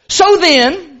 So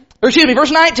then,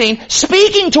 verse 19,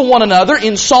 speaking to one another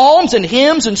in psalms and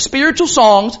hymns and spiritual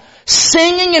songs,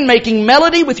 singing and making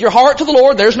melody with your heart to the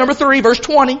Lord. There's number 3, verse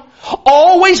 20.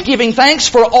 Always giving thanks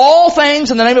for all things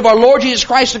in the name of our Lord Jesus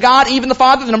Christ to God, even the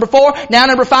Father. Number 4. Now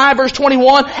number 5, verse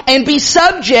 21. And be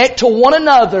subject to one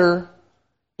another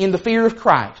in the fear of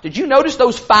Christ. Did you notice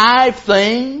those 5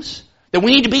 things that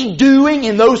we need to be doing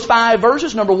in those 5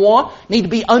 verses? Number 1, need to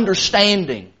be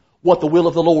understanding what the will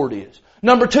of the Lord is.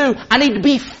 Number 2, I need to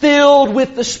be filled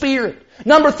with the Spirit.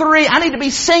 Number 3, I need to be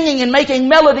singing and making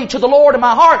melody to the Lord in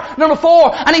my heart. Number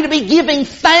 4, I need to be giving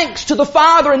thanks to the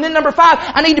Father. And then number 5,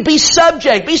 I need to be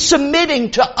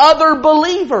submitting to other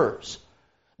believers.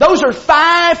 Those are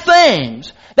 5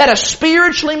 things that a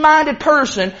spiritually minded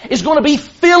person is going to be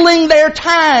filling their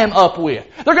time up with.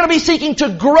 They're going to be seeking to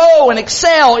grow and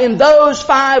excel in those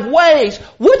 5 ways.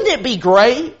 Wouldn't it be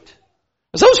great?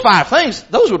 Because those 5 things,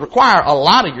 those would require a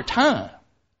lot of your time.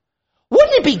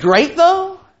 Wouldn't it be great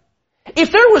though?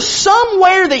 If there was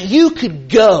somewhere that you could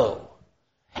go,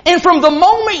 and from the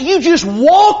moment you just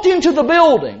walked into the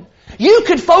building, you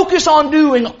could focus on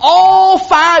doing all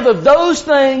 5 of those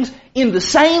things in the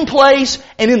same place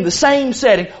and in the same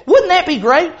setting. Wouldn't that be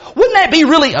great? Wouldn't that be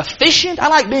really efficient? I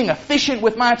like being efficient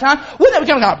with my time. Wouldn't that be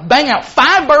kind of bang out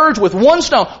 5 birds with 1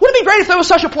 stone? Wouldn't it be great if there was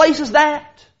such a place as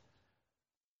that?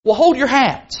 Well, hold your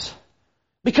hats.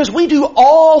 Because we do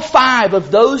all 5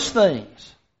 of those things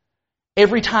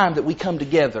every time that we come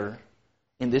together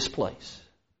in this place.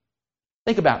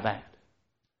 Think about that.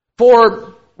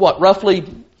 For, roughly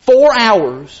 4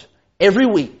 hours every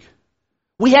week,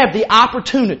 we have the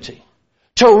opportunity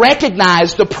to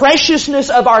recognize the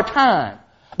preciousness of our time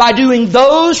by doing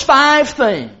those 5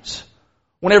 things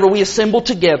whenever we assemble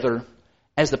together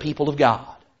as the people of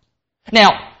God. Now,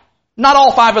 not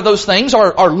all 5 of those things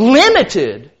are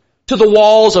limited to the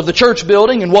walls of the church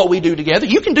building and what we do together.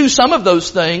 You can do some of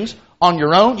those things on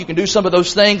your own. You can do some of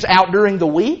those things out during the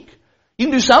week. You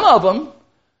can do some of them,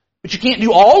 but you can't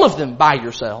do all of them by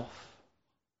yourself.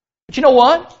 But you know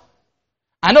what?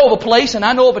 I know of a place and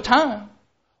I know of a time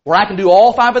where I can do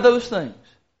all 5 of those things.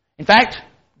 In fact,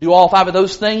 do all 5 of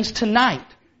those things tonight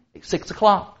at 6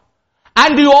 o'clock. I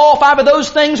can do all 5 of those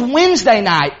things Wednesday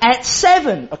night at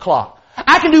 7 o'clock.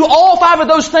 I can do all 5 of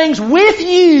those things with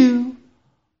you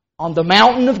on the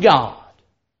mountain of God.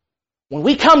 When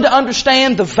we come to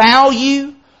understand the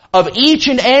value of each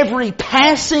and every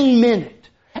passing minute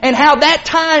and how that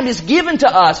time is given to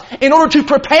us in order to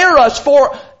prepare us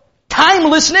for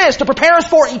timelessness, to prepare us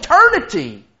for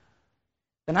eternity,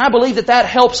 then I believe that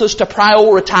helps us to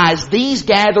prioritize these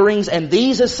gatherings and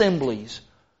these assemblies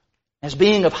as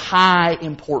being of high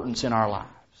importance in our lives.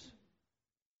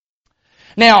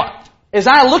 Now, as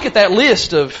I look at that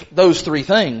list of those 3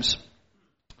 things,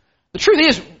 the truth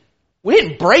is, we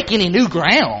didn't break any new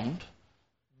ground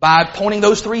by pointing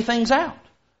those 3 things out.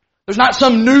 There's not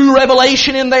some new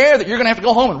revelation in there that you're going to have to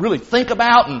go home and really think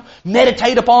about and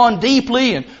meditate upon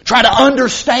deeply and try to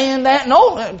understand that.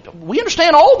 No, we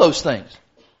understand all those things.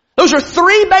 Those are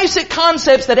 3 basic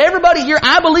concepts that everybody here,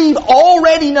 I believe,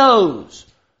 already knows.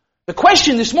 The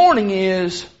question this morning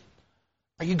is,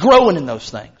 are you growing in those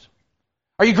things?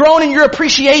 Are you growing in your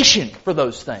appreciation for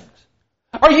those things?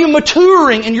 Are you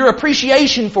maturing in your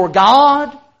appreciation for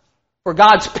God, for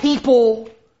God's people,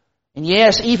 and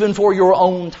yes, even for your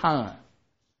own time?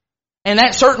 And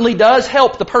that certainly does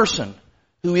help the person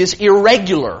who is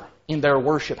irregular in their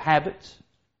worship habits.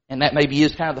 And that maybe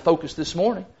is kind of the focus this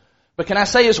morning. But can I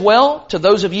say as well, to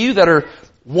those of you that are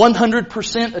 100%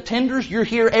 attenders, you're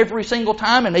here every single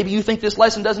time, and maybe you think this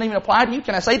lesson doesn't even apply to you,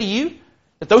 can I say to you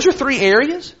that those are 3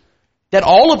 areas that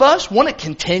all of us want to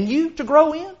continue to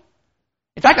grow in?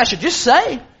 In fact, I should just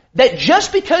say that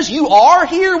just because you are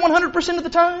here 100% of the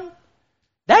time,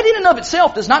 that in and of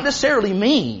itself does not necessarily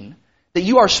mean that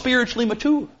you are spiritually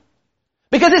mature.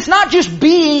 Because it's not just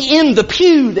being in the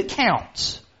pew that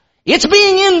counts. It's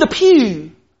being in the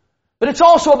pew, but it's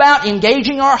also about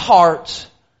engaging our hearts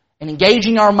and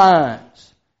engaging our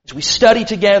minds as we study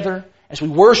together, as we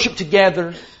worship together,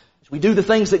 as we do the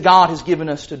things that God has given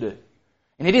us to do.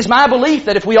 And it is my belief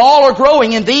that if we all are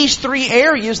growing in these three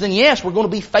areas, then yes, we're going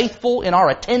to be faithful in our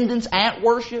attendance at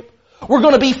worship. We're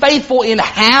going to be faithful in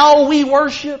how we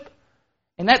worship.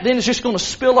 And that then is just going to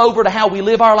spill over to how we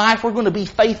live our life. We're going to be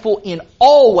faithful in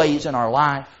all ways in our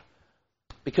life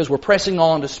because we're pressing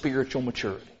on to spiritual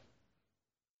maturity.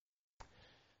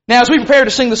 Now, as we prepare to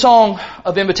sing the song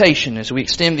of invitation, as we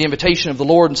extend the invitation of the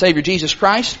Lord and Savior Jesus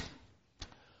Christ,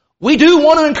 we do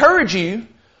want to encourage you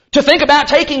to think about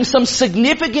taking some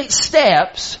significant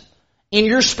steps in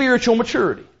your spiritual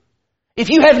maturity. If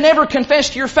you have never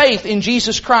confessed your faith in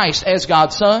Jesus Christ as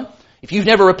God's Son, if you've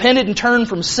never repented and turned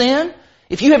from sin,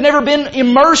 if you have never been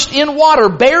immersed in water,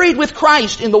 buried with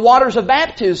Christ in the waters of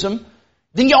baptism,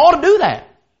 then you ought to do that.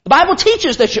 The Bible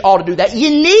teaches that you ought to do that. You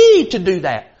need to do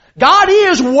that. God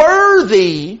is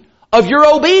worthy of your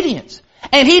obedience.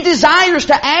 And He desires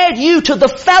to add you to the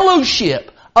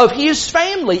fellowship of His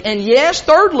family. And yes,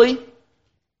 thirdly,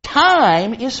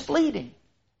 time is fleeting.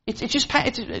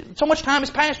 So much time has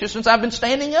passed just since I've been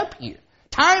standing up here.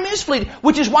 Time is fleeting,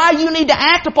 which is why you need to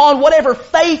act upon whatever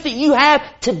faith that you have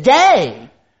today.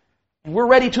 And we're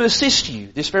ready to assist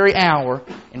you this very hour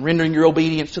in rendering your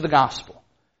obedience to the gospel.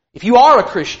 If you are a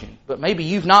Christian, but maybe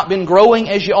you've not been growing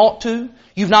as you ought to,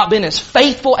 you've not been as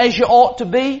faithful as you ought to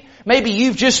be, maybe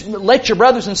you've just let your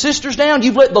brothers and sisters down,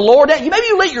 you've let the Lord down, maybe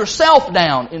you let yourself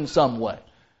down in some way,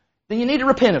 then you need to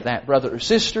repent of that, brother or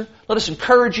sister. Let us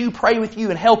encourage you, pray with you,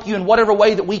 and help you in whatever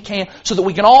way that we can so that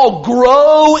we can all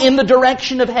grow in the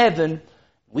direction of heaven.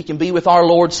 We can be with our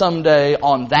Lord someday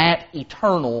on that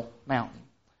eternal mountain.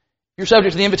 If you're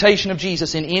subject to the invitation of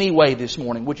Jesus in any way this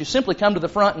morning, would you simply come to the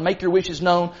front and make your wishes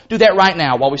known? Do that right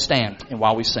now while we stand and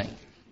while we sing.